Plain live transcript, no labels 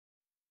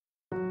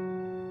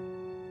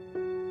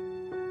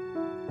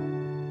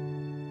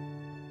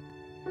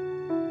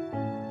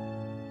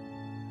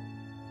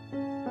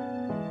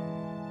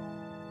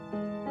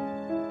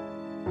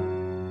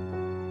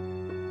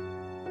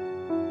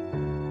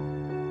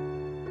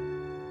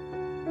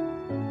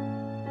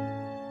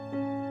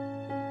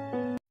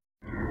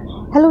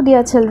Hello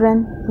dear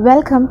children,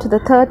 welcome to the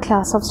third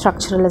class of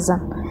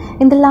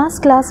Structuralism. In the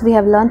last class we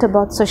have learnt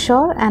about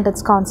Saussure and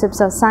its concepts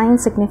of sign,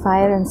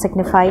 signifier and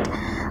signified,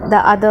 the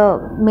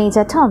other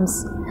major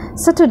terms.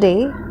 So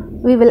today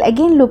we will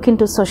again look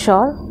into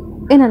Saussure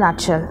in a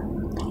nutshell.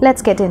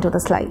 Let's get into the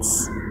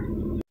slides.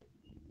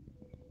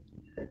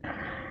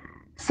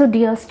 So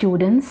dear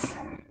students,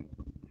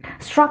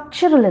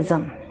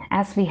 Structuralism,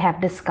 as we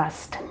have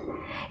discussed,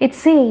 it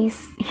says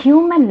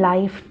human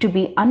life to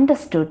be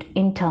understood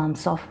in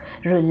terms of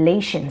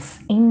relations,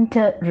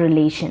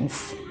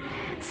 interrelations.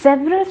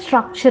 Several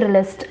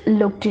structuralists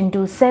looked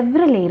into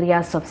several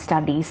areas of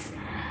studies.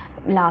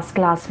 Last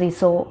class we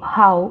saw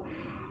how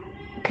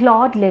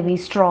Claude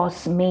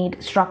Lévi-Strauss made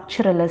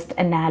structuralist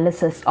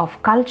analysis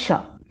of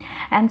culture,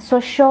 and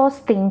Saussure's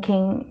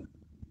thinking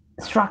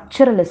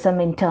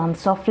structuralism in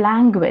terms of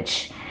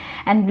language,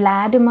 and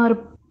Vladimir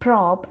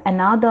Propp,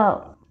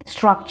 another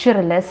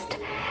structuralist,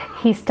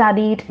 he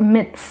studied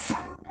myths.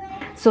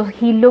 So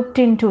he looked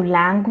into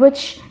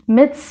language,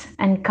 myths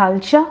and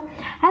culture,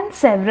 and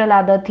several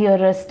other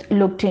theorists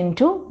looked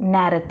into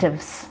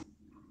narratives.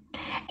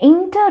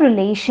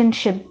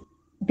 Interrelationship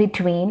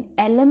between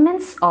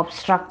elements of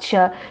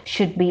structure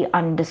should be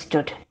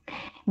understood.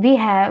 We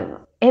have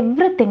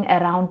everything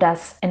around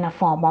us in a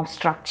form of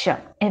structure.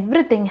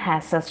 Everything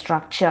has a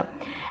structure,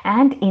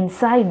 and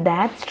inside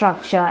that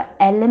structure,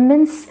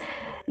 elements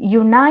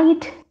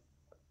unite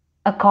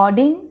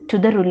according to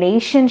the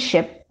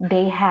relationship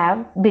they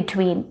have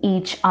between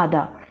each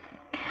other.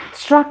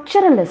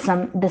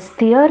 Structuralism, this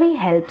theory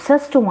helps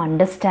us to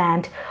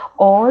understand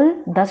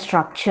all the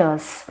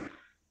structures.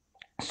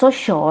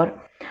 Saussure,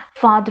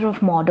 father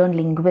of modern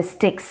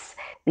linguistics,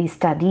 we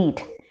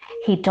studied.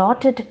 He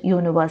taught at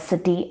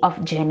University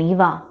of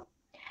Geneva,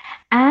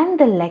 and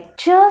the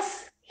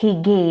lectures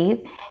he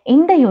gave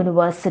in the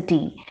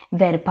university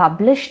were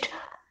published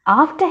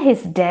after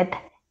his death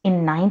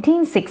in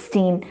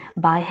 1916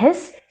 by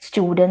his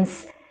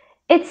students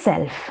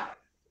itself.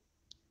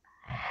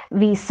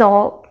 We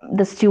saw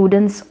the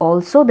students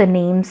also, the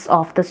names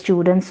of the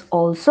students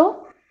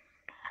also.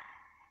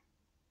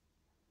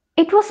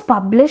 It was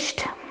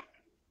published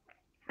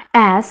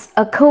as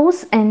a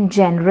course in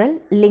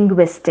general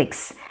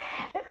linguistics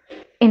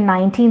in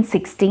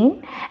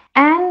 1916,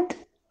 and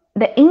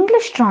the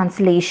English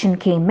translation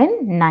came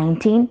in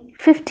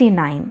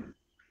 1959.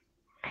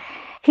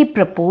 He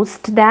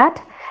proposed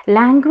that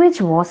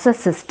language was a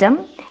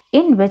system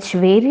in which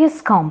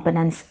various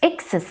components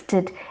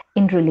existed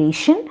in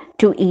relation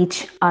to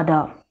each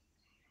other.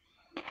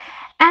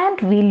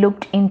 And we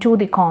looked into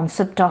the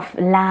concept of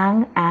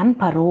langue and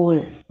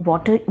parole.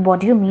 What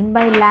do you mean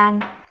by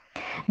langue?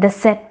 The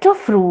set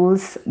of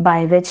rules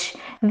by which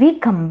we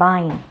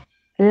combine.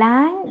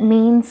 Langue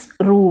means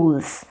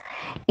rules.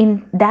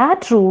 In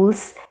that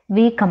rules,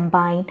 we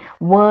combine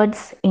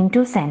words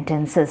into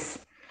sentences.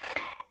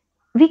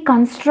 We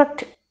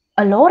construct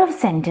a lot of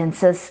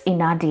sentences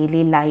in our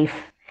daily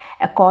life.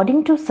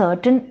 According to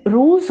certain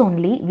rules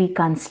only, we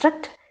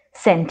construct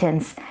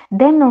sentence.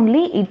 Then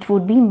only it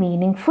would be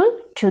meaningful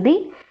to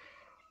the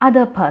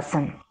other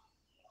person.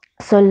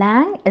 So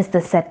langue is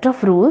the set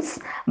of rules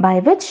by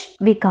which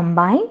we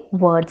combine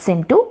words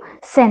into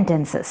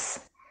sentences.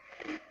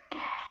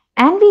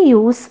 And we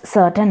use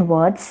certain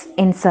words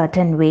in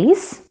certain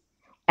ways,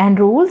 and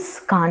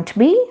rules can't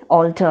be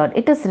altered.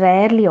 It is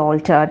rarely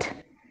altered.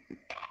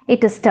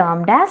 It is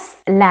termed as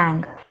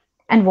langue.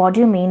 And what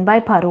do you mean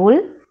by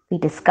parole? We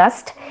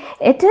discussed.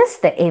 It is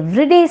the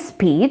everyday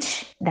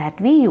speech that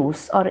we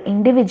use, or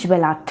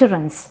individual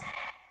utterance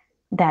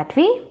that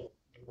we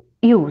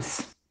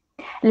use.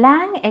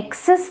 Langue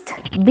exists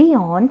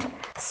beyond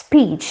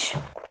speech.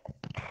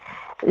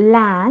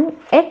 Langue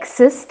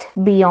exists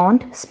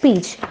beyond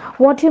speech.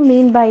 What do you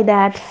mean by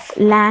that?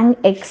 Langue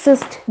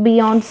exists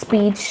beyond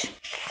speech.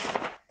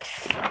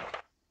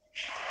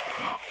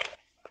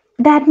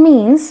 That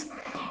means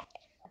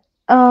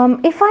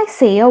if I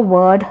say a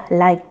word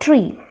like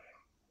tree,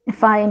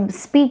 if I am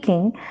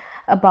speaking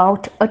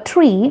about a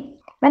tree,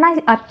 when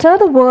I utter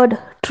the word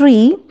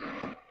tree,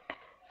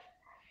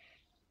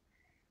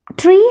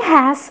 tree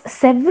has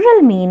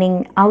several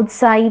meanings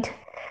outside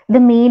the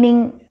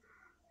meaning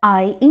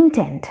I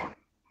intend.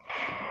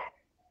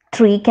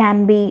 Tree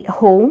can be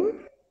home,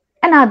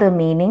 another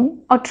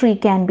meaning, or tree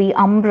can be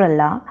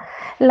umbrella.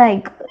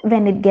 Like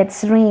when it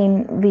gets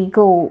rain, we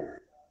go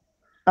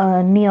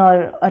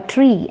near a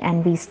tree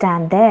and we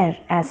stand there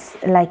as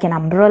like an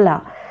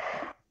umbrella.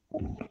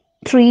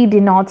 Tree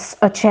denotes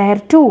a chair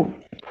too,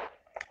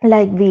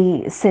 like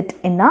we sit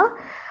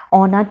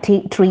on a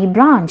tree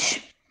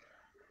branch.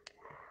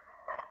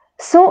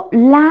 So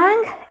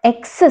langue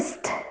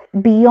exists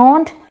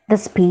beyond the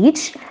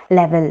speech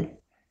level.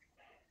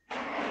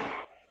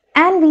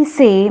 And we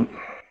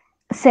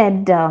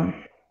said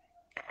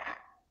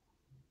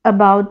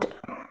about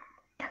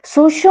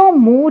Saussure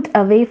moved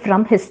away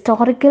from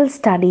historical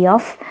study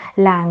of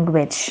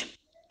language.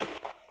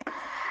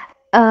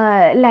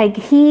 Like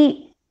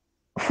he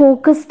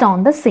focused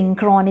on the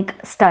synchronic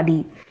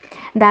study.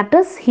 That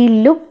is, he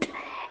looked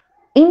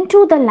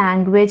into the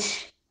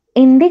language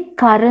in the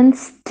current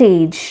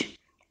stage.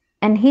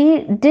 And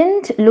he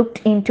didn't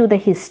look into the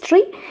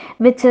history,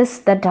 which is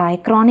the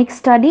diachronic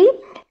study.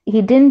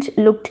 He didn't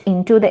look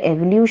into the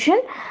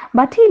evolution,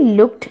 but he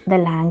looked the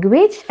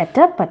language at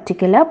a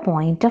particular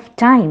point of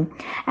time,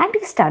 and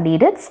he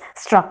studied its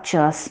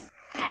structures.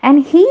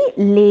 And he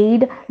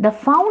laid the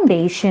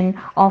foundation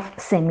of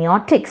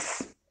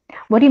semiotics.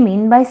 What do you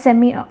mean by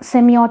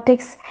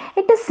semiotics?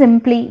 It is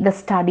simply the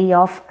study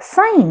of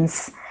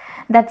signs.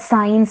 That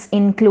signs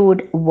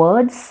include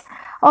words,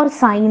 or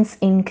signs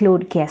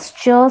include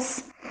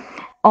gestures,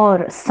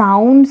 or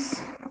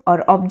sounds,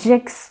 or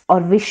objects, or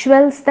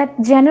visuals that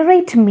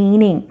generate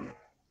meaning.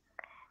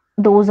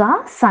 Those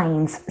are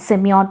signs.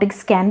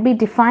 Semiotics can be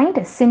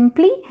defined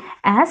simply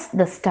as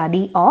the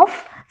study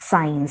of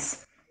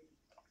signs.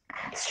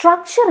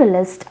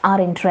 Structuralists are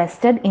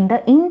interested in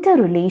the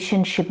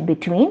interrelationship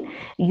between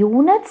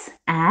units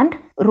and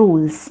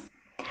rules.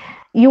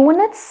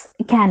 Units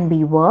can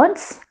be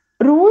words,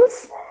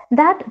 rules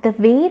that the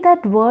way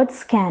that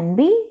words can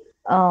be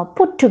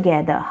put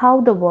together,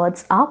 how the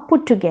words are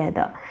put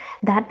together,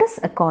 that is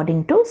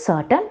according to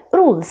certain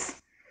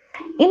rules.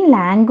 In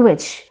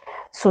language,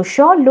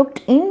 Shaw looked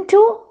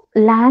into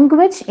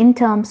language in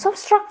terms of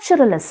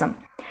structuralism.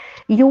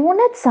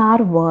 Units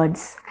are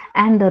words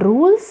and the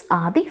rules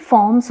are the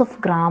forms of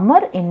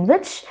grammar in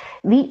which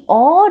we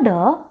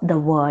order the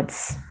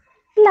words.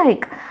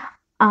 Like,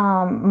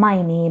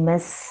 my name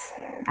is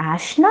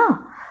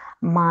Ashna.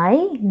 My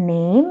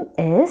name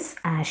is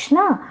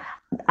Ashna.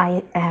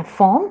 I have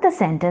formed the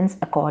sentence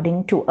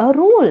according to a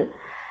rule.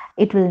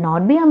 It will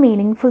not be a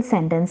meaningful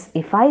sentence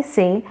if I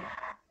say,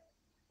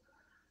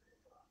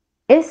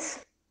 is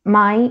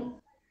my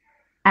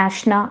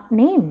Ashna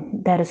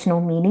name? There is no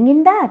meaning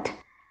in that.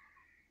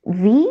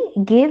 We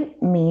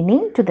give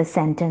meaning to the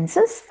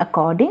sentences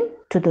according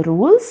to the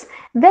rules,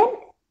 then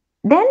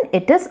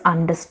it is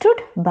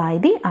understood by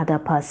the other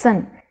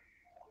person.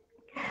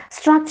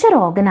 Structure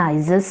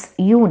organizes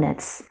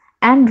units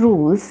and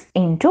rules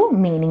into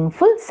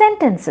meaningful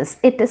sentences.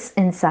 It is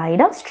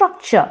inside a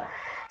structure.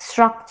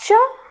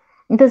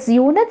 These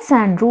units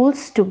and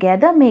rules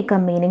together make a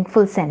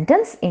meaningful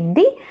sentence in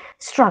the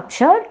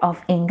structure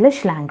of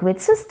English language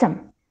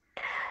system.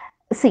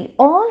 See,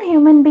 all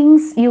human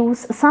beings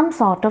use some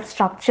sort of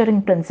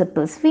structuring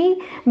principles.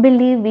 We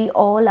believe we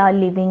all are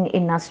living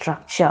in a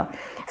structure.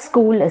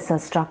 School is a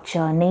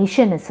structure,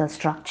 nation is a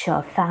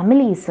structure,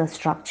 family is a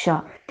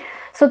structure.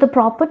 So the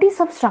properties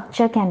of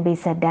structure can be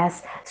said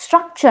as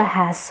structure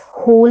has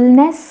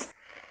wholeness,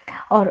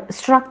 or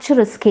structure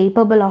is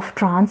capable of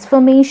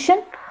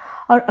transformation,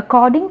 or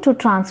according to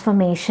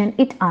transformation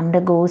it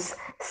undergoes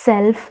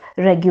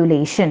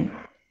self-regulation.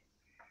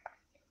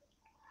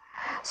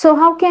 So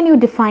how can you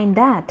define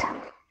that?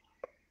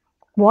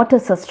 What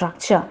is a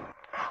structure?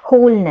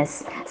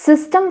 Wholeness.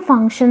 System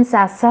functions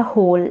as a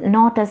whole,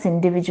 not as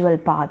individual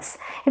parts.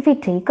 If we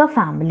take a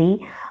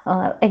family,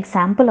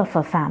 example of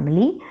a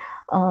family,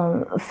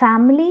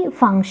 family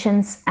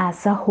functions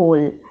as a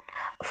whole.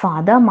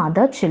 Father,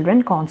 mother,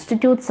 children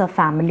constitutes a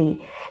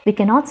family. We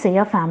cannot say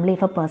a family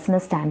if a person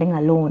is standing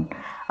alone.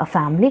 A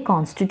family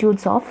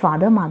constitutes of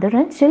father, mother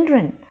and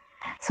children.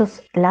 So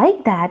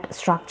like that,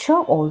 structure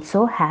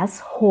also has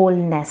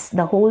wholeness,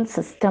 the whole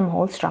system,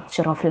 whole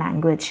structure of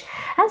language.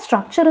 And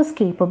structure is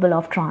capable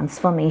of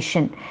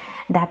transformation.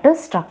 That is,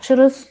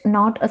 structure is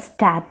not a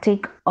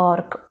static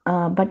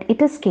but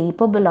it is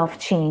capable of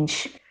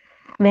change.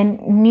 When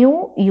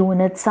new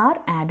units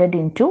are added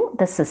into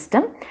the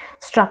system,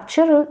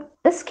 structure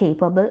is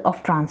capable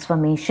of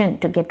transformation,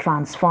 to get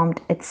transformed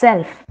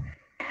itself.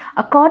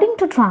 According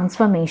to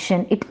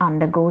transformation, it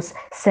undergoes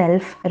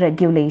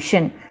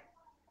self-regulation.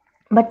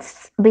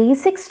 But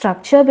basic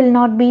structure will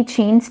not be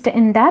changed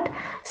in that.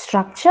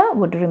 Structure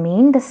would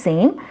remain the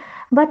same,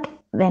 but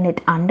when it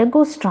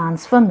undergoes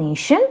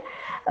transformation,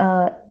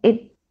 when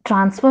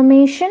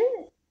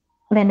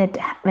it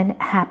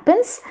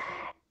happens,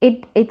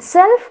 it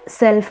itself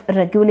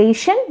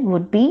self-regulation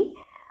would be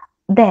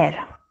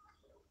there.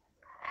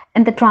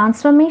 And the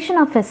transformation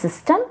of a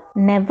system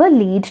never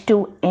leads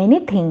to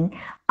anything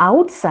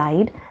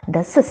outside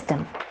the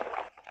system.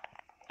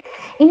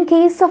 In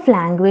case of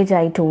language,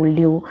 I told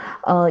you,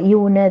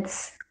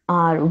 units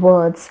are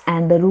words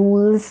and the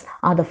rules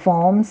are the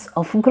forms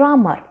of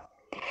grammar.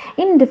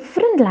 In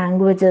different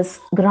languages,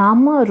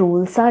 grammar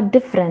rules are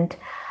different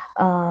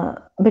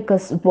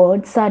because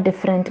words are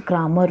different,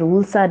 grammar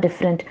rules are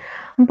different.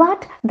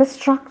 But the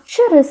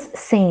structure is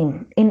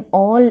same in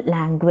all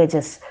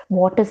languages.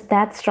 What is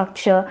that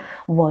structure?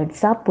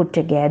 Words are put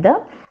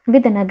together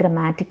within a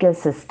grammatical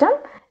system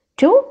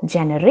to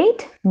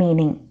generate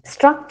meaning.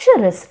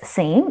 Structure is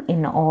same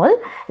in all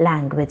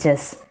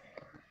languages.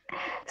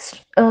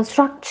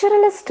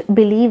 Structuralists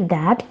believe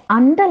that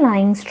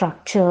underlying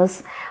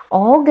structures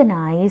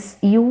organize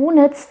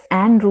units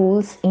and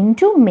rules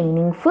into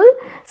meaningful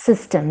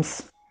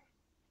systems.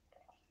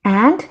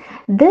 And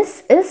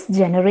this is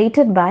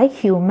generated by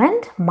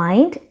human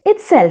mind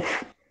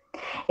itself.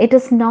 It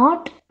is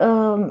not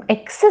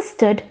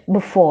existed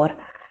before.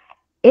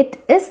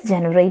 It is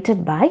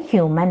generated by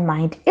human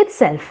mind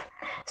itself.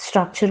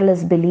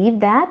 Structuralists believe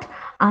that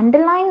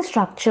underlying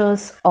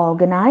structures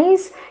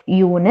organize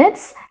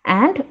units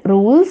and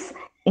rules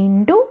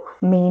into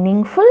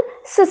meaningful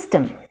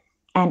system,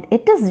 and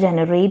it is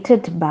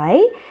generated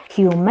by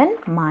human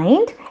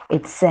mind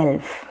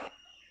itself.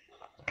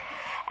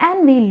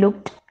 And we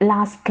looked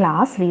last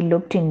class, we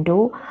looked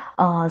into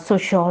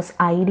Saussures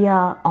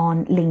idea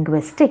on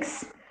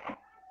linguistics,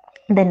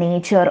 the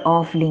nature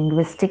of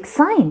linguistic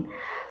sign.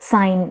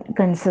 Sign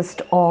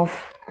consists of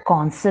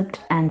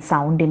concept and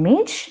sound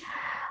image,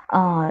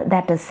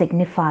 that is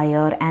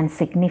signifier and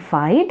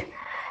signified.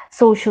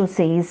 Saussure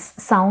says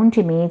sound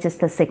image is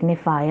the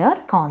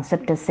signifier,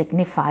 concept is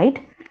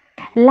signified.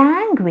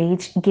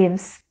 Language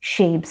gives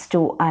shapes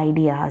to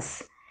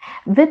ideas.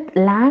 With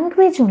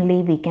language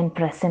only we can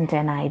present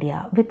an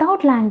idea.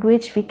 Without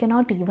language we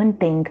cannot even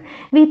think.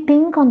 We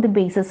think on the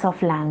basis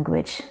of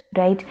language,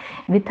 right?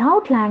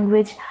 Without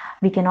language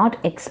we cannot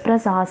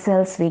express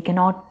ourselves, we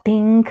cannot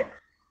think,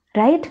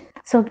 right?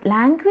 So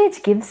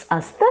language gives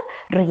us the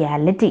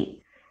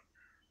reality.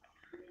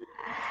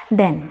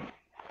 Then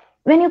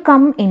when you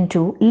come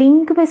into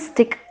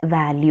linguistic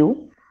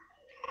value,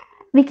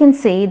 we can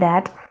say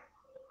that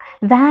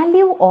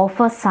value of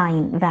a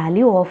sign,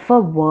 value of a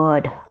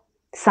word.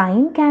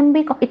 Sign can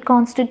be, it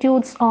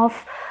constitutes of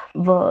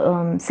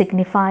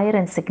signifier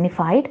and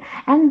signified,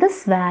 and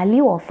this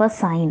value of a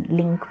sign,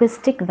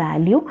 linguistic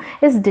value,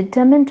 is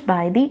determined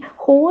by the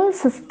whole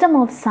system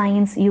of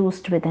signs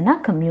used within a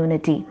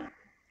community.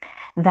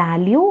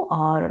 Value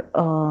or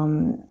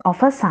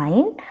of a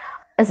sign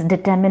is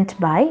determined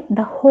by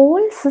the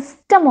whole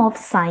system of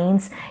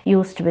signs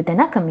used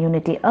within a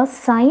community. A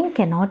sign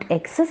cannot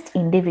exist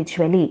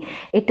individually.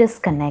 It is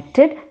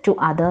connected to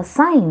other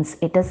signs.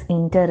 It is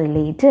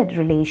interrelated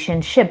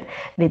relationship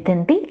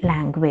within the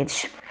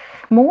language.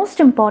 Most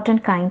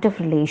important kind of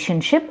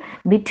relationship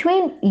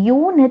between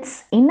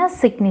units in a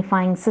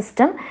signifying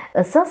system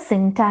is a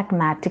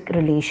syntagmatic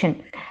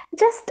relation.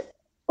 Just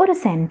or a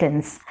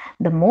sentence,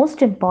 the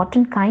most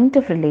important kind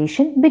of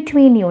relation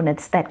between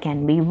units, that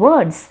can be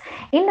words,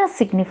 in a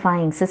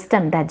signifying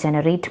system that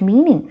generate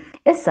meaning,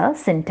 is a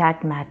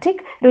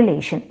syntagmatic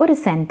relation. Or a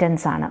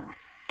sentence aanu.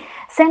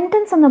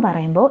 Sentence ennu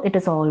parayumbol it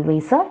is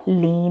always a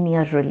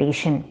linear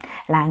relation.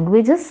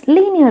 Language is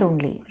linear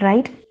only,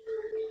 right?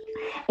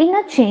 In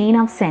a chain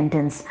of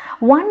sentence,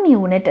 one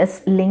unit is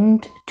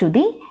linked to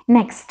the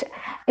next.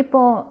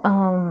 Ipo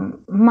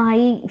my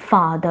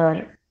father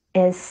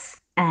is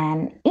an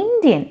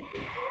Indian.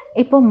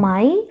 ഇപ്പോൾ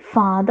my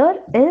father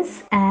is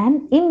an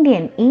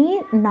Indian, ഈ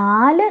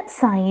 4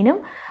 സൈനും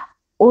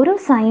ഒരു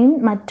sign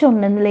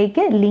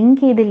മറ്റൊന്നിലേക്ക്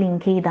link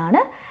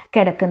ചെയ്താണ്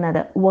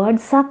കിടക്കുന്നത്.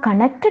 Words are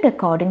connected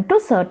according to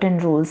certain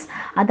rules.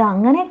 അത്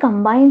അങ്ങനെ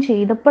combine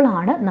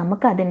ചെയ്തപ്പോഴാണ്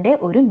നമുക്കതിൻ്റെ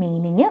ഒരു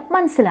മീനിങ്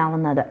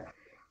മനസ്സിലാവുന്നത്.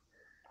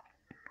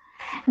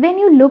 When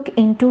you look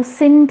into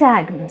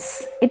syntagms,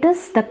 it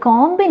is the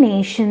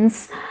combinations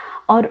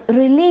or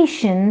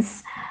relations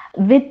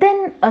within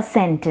a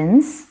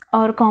sentence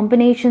or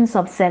combinations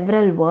of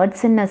several words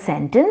in a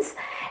sentence.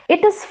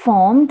 It is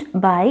formed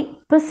by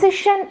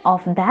position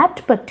of that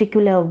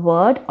particular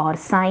word or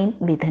sign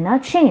within a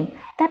chain.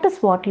 That is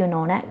what you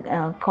know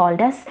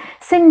called as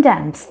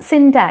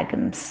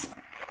syntagms.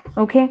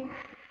 Okay.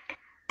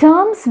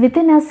 Terms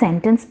within a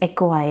sentence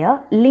acquire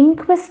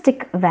linguistic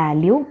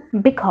value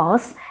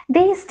because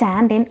they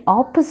stand in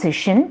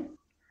opposition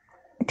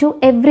to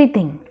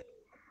everything.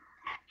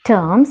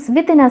 Terms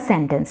within a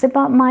sentence,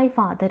 about my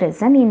father is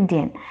an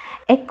Indian,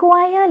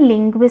 acquire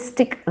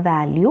linguistic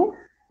value.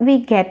 We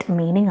get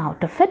meaning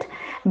out of it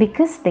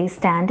because they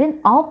stand in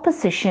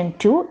opposition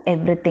to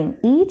everything.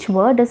 Each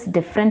word is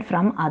different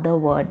from other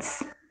words.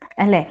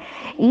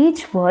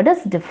 Each word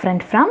is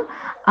different from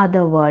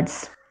other words.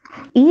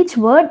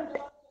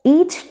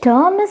 Each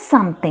term is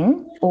something.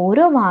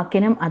 ഓരോ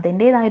വാക്കിനും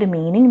അതിൻ്റെതായ ഒരു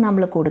meaning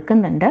നമ്മൾ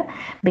കൊടുക്കുന്നുണ്ട്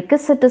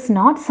because it is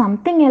not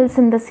something else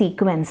in the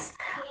sequence.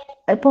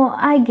 ഇപ്പോൾ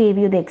I gave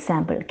you the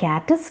example,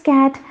 cat is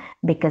cat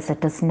because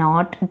it is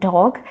not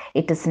dog,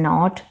 it is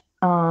not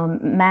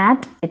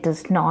mat, it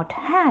is not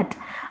hat.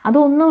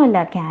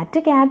 അതൊന്നുമല്ല, cat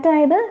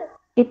ആയത്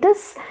it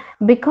is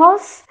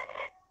because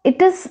it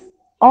is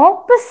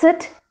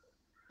opposite,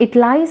 it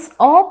lies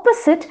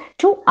opposite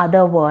to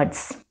other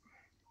words.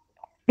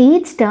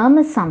 Each term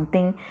is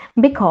something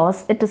because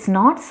it is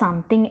not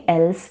something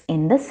else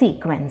in the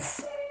sequence.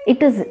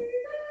 It is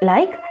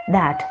like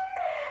that.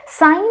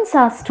 Signs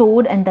are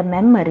stored in the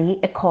memory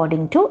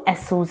according to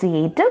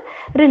associative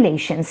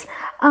relations.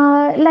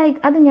 Like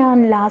അത് ഞാൻ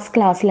last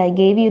ക്ലാസ്സിൽ I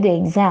gave you the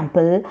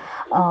example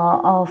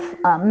of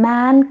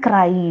man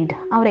cried.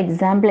 ആ ഒരു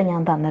example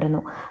ഞാൻ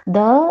തന്നിരുന്നു.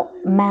 The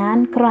man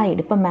cried.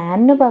 ഇപ്പോൾ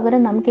മാനിന്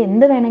പകരം നമുക്ക്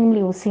എന്ത്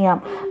വേണമെങ്കിലും യൂസ് ചെയ്യാം.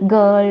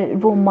 Girl,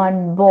 woman,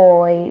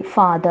 boy,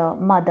 father,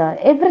 mother,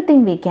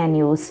 everything we can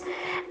use.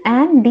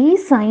 And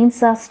these signs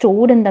are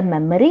stored in the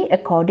memory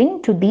according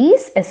to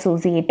these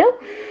associative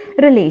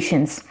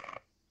relations.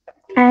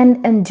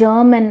 And in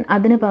German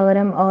adinu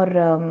pagaram, or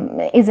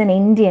is an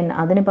Indian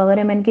adinu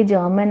pagaram enki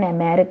German,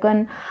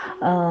 American,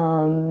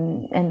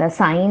 and the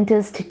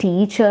scientist,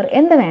 teacher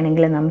endu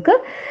venengilum namukku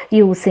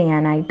use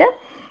cheyanayittu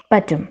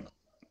pattum.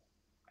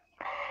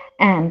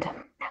 And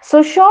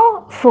so Shaw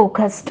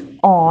focused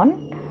on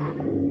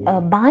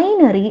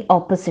binary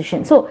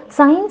opposition. So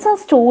signs are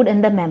stored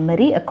in the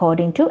memory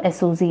according to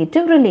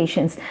associative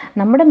relations.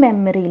 നമ്മുടെ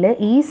മെമ്മറിയിൽ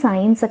ഈ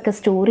signs ഒക്കെ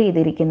store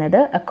ചെയ്തിരിക്കുന്നത്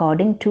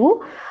according to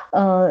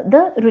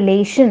the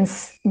relations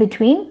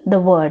between the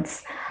words.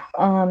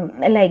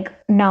 Like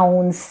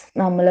nouns,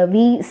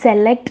 we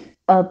select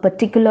a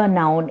particular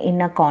noun in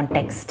a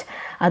context.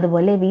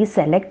 അതുപോലെ we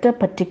select a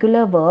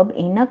particular verb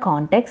in a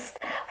context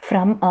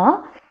from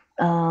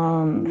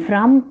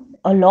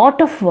a lot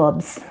of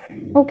verbs.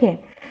 Okay,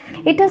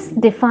 it is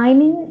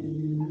defining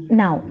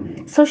now.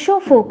 So Shaw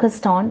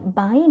focused on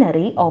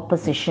binary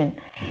opposition.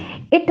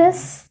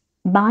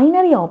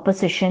 Binary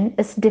opposition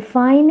is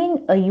defining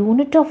a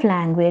unit of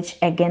language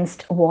against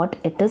what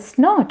it is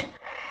not.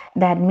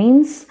 That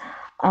means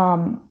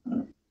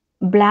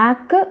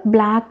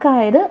black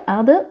ആയത്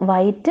അത്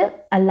white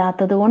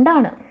അല്ലാത്തത്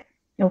കൊണ്ടാണ്.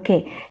 Okay,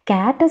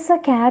 cat is a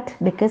cat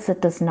because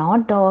it is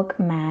not dog,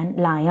 man,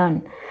 lion.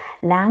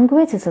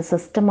 Language is a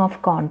system of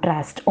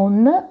contrast.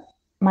 ഒന്ന്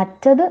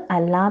മറ്റത്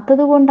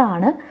അല്ലാത്തത്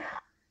കൊണ്ടാണ്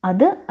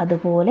അത്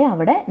അതുപോലെ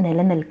അവിടെ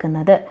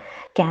നിലനിൽക്കുന്നത്.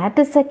 Cat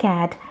is a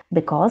cat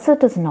because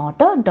it is not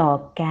a dog.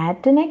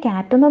 കാറ്റിനെ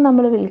കാറ്റ് എന്ന്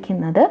നമ്മൾ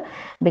വിളിക്കുന്നത്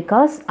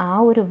ബിക്കോസ് ആ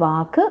ഒരു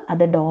വാക്ക്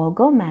അത്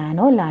ഡോഗോ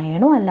മാനോ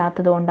ലയണോ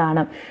അല്ലാത്തത്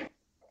കൊണ്ടാണ്.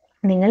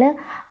 നിങ്ങൾ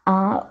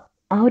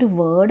ആ ഒരു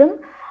വേർഡും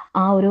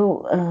ആ ഒരു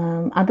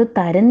അത്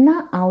തരുന്ന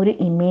ആ ഒരു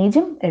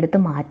ഇമേജും എടുത്ത്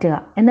മാറ്റുക.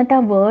 എന്നിട്ട്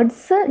ആ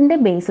വേർഡ്സിൻ്റെ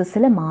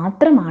ബേസിസിൽ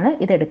മാത്രമാണ്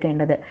ഇത്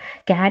എടുക്കേണ്ടത്.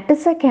 കാറ്റ്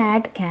ഇസ് എ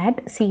കാറ്റ്,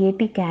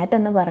 CAT കാറ്റ്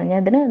എന്ന്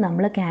പറഞ്ഞതിന്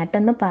നമ്മൾ കാറ്റ്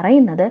എന്ന്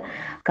പറയുന്നത്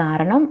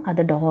കാരണം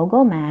അത്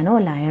ഡോഗോ മാനോ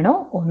ലയണോ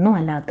ഒന്നും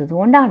അല്ലാത്തത്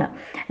കൊണ്ടാണ്.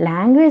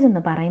 ലാംഗ്വേജ്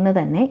എന്ന് പറയുന്നത്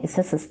തന്നെ is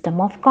A system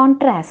of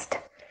contrast.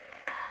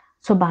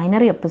 So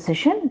binary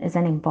opposition is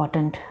an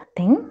important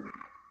thing.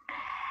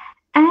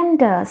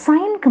 And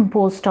sign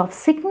composed of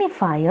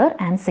signifier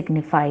and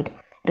signified.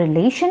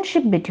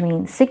 Relationship between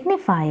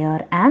signifier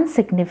and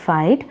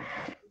signified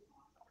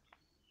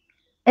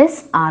is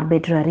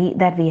arbitrary,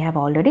 that we have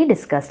already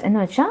discussed. എന്ന്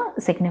വെച്ചാൽ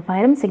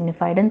സിഗ്നിഫയറും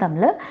സിഗ്നിഫൈഡും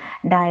തമ്മിൽ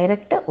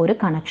direct ഒരു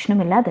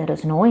കണക്ഷനും ഇല്ല. There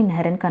is no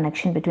inherent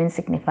connection between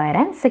signifier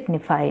and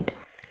signified.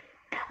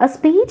 A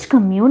speech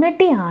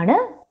community ആണ്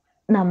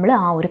നമ്മൾ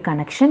ആ ഒരു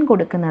കണക്ഷൻ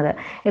കൊടുക്കുന്നത്.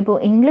 ഇപ്പോൾ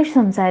ഇംഗ്ലീഷ്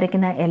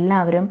സംസാരിക്കുന്ന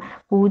എല്ലാവരും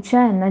പൂച്ച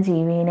എന്ന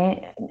ജീവിനെ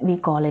we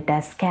call it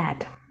as cat.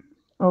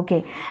 Okay,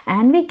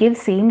 and we give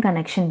same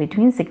connection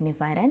between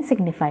signifier and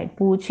signified.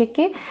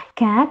 പൂച്ചയ്ക്ക്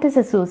cat is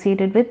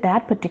associated with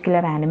that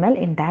particular animal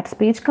in that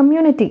speech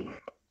community.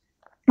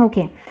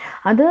 Okay,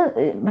 അത്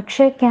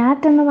പക്ഷേ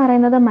കാറ്റ് എന്ന്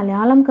പറയുന്നത്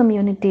മലയാളം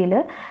കമ്മ്യൂണിറ്റിയിൽ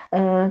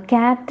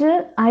കാറ്റ്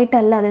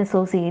ആയിട്ടല്ല അത്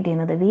അസോസിയേറ്റ്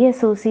ചെയ്യുന്നത്. V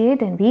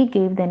associate and we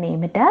gave the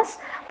name it as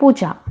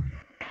പൂച്ച.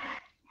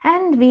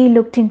 And we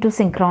looked into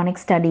synchronic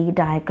study,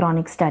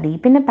 diachronic study.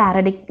 പിന്നെ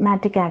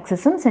paradigmatic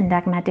axisum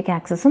syntagmatic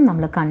axisum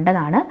നമ്മൾ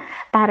കണ്ടതാണ്.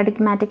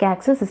 Paradigmatic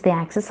axis is the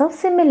axis of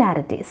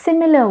similarity,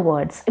 similar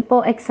words.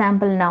 ഇപ്പോൾ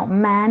example now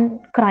man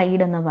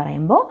cried എന്ന്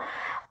പറയുമ്പോൾ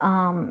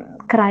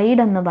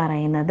cried എന്ന്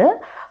പറയുന്നത്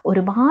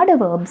ഒരുപാട്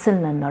വേർബ്സിൽ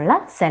നിന്നുള്ള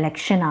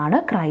സെലക്ഷൻ ആണ്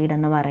ക്രൈഡ്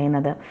എന്ന്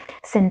പറയുന്നത്.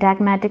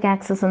 സിൻടാഗ്മാറ്റിക്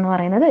ആക്സിസ് എന്ന്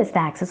പറയുന്നത് is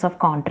the axis of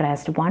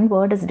contrast. One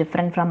word is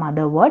different from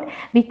other word.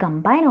 V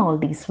combine all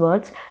these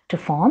words to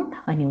form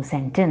A new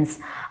sentence.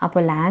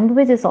 അപ്പോൾ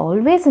language is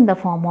always in the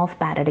form of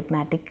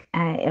പാരഡിഗ്മാറ്റിക്.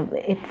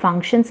 It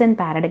functions in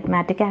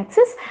പാരഡിഗ്മാറ്റിക്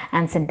axis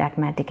and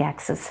സിൻടാഗ്മാറ്റിക്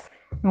axis.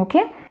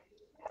 Okay,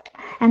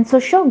 and so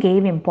Shaw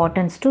gave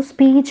importance to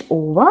speech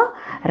over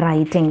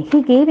writing. He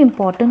gave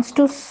importance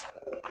to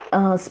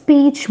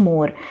speech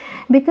more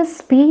because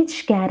speech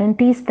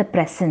guarantees the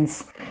presence.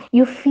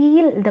 You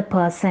feel the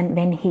person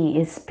when he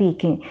is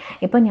speaking.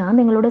 ഇപ്പോൾ ഞാൻ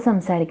നിങ്ങളോട്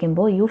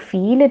സംസാരിക്കുമ്പോൾ you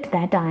feel it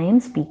that I am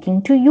speaking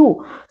to you.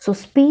 So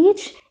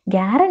speech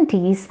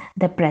guarantees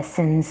the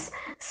presence.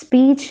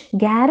 Speech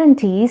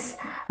guarantees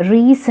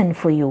reason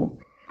for you.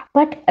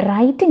 But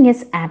writing is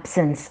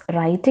absence.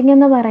 Writing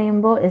എന്ന്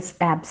പറയുമ്പോൾ is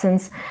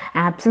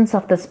absence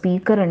of the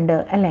speaker ഉണ്ട്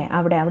അല്ലേ?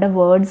 അവിടെ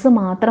words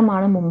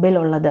മാത്രമാണ്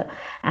മുമ്പിലുള്ളത്.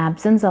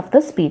 Absence of the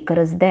speaker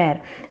is there.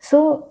 So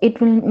it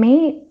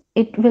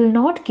will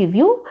not give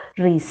you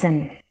reason.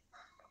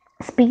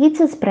 Speech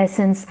is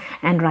presence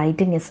and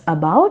writing is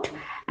about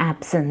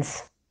absence.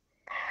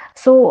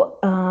 So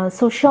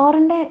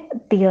ഷോറിൻ്റെ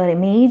theory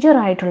major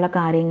ആയിട്ടുള്ള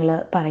കാര്യങ്ങൾ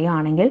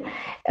പറയുകയാണെങ്കിൽ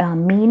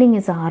meaning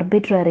is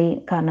arbitrary.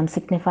 കാരണം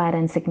signifier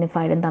and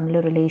സിഗ്നിഫൈഡും തമ്മിൽ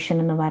relation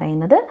എന്ന്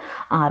പറയുന്നത്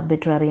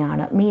arbitrary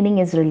ആണ്.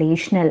 Meaning is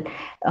relational.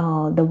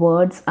 The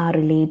words are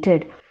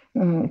related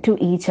to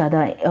each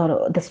other, or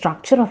the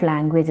structure of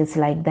language is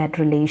like that,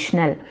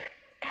 relational.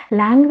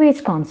 Language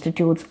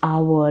constitutes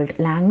our world.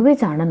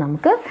 Language ആണ്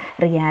നമുക്ക്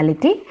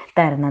reality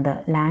തരുന്നത്.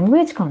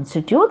 Language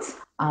constitutes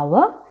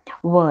our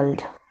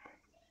world.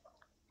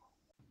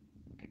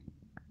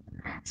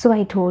 So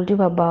I told you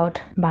about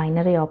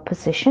binary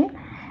opposition,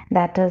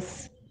 that is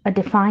a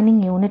defining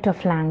unit of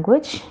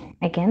language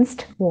against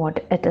what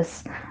it is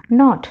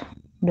not.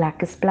 Black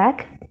is black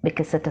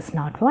because it is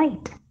not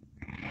white.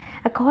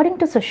 According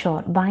to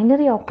Saussure,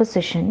 binary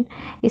opposition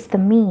is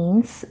the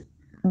means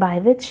by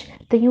which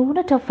the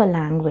unit of a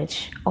language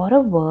or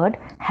a word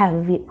have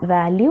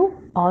value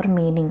or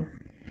meaning.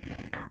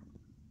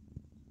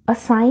 A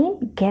sign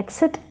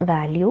gets its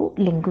value,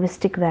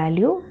 linguistic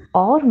value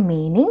or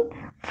meaning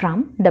from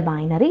the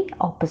binary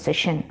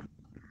opposition.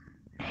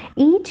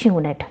 Each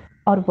unit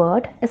or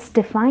word is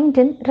defined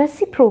in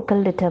reciprocal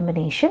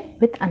determination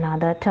with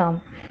another term.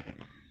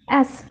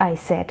 As I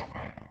said,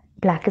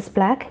 black is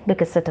black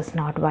because it is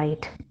not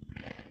white.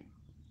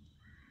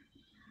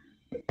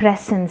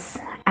 Presence,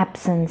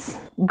 absence,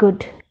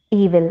 good,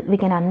 evil. We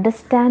can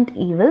understand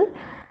evil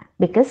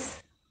because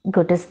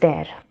good is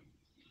there.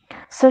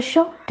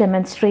 Saussure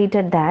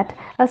demonstrated that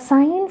a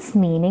sign's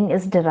meaning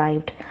is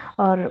derived,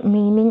 or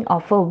meaning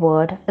of a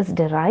word is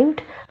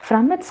derived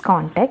from its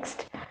context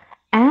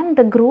and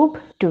the group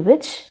to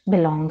which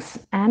belongs,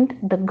 and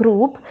the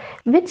group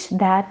which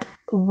that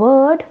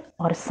word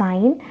or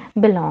sign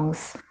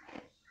belongs.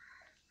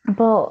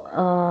 അപ്പോൾ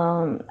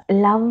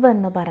love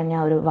എന്ന് പറഞ്ഞ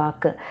ഒരു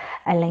വാക്ക്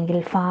അല്ലെങ്കിൽ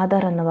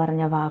father എന്ന്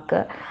പറഞ്ഞ വാക്ക്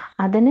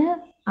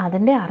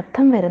അതിൻ്റെ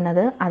അർത്ഥം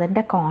വരുന്നത്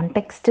അതിൻ്റെ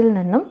കോണ്ടെക്സ്റ്റിൽ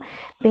നിന്നും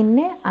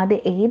പിന്നെ അത്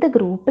ഏത്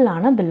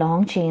ഗ്രൂപ്പിലാണ്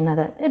ബിലോങ്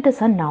ചെയ്യുന്നത്. It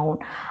is A noun.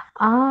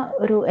 ആ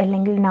ഒരു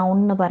അല്ലെങ്കിൽ നൗൺ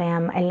എന്ന്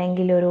പറയാം,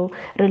 അല്ലെങ്കിൽ ഒരു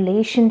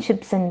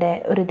റിലേഷൻഷിപ്സിൻ്റെ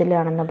ഒരു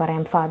ഇതിലാണെന്ന്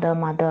പറയാം. ഫാദർ,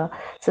 മദർ,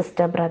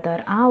 സിസ്റ്റർ, ബ്രദർ,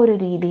 ആ ഒരു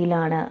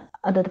രീതിയിലാണ്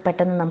അത്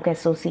പെട്ടെന്ന് നമുക്ക്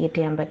അസോസിയേറ്റ്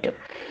ചെയ്യാൻ പറ്റും.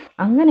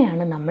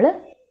 അങ്ങനെയാണ് നമ്മൾ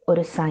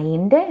ഒരു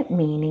സൈൻ്റെ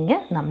മീനിങ്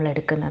നമ്മൾ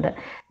എടുക്കുന്നത്.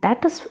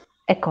 That is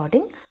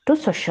according to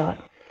Saussure.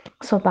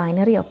 So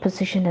binary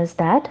opposition is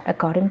that,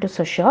 according to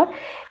Saussure,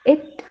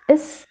 it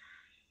is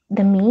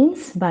the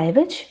means by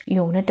which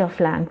unit of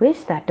language,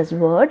 that is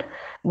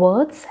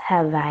words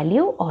have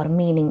value or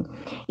meaning.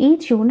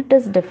 Each unit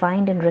is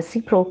defined in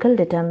reciprocal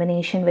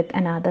determination with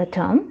another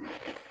term.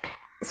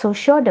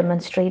 Saussure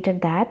demonstrated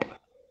that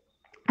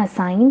a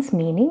sign's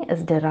meaning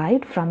is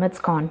derived from its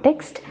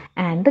context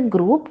and the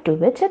group to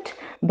which it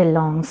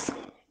belongs.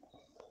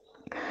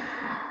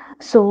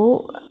 So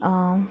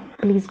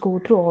please go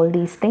through all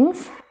these things,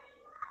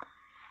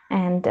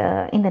 and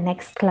in the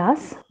next class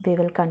we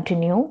will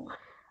continue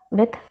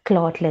with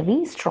Claude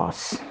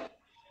Lévi-Strauss.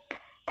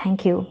 Thank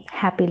you.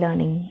 Happy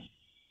learning.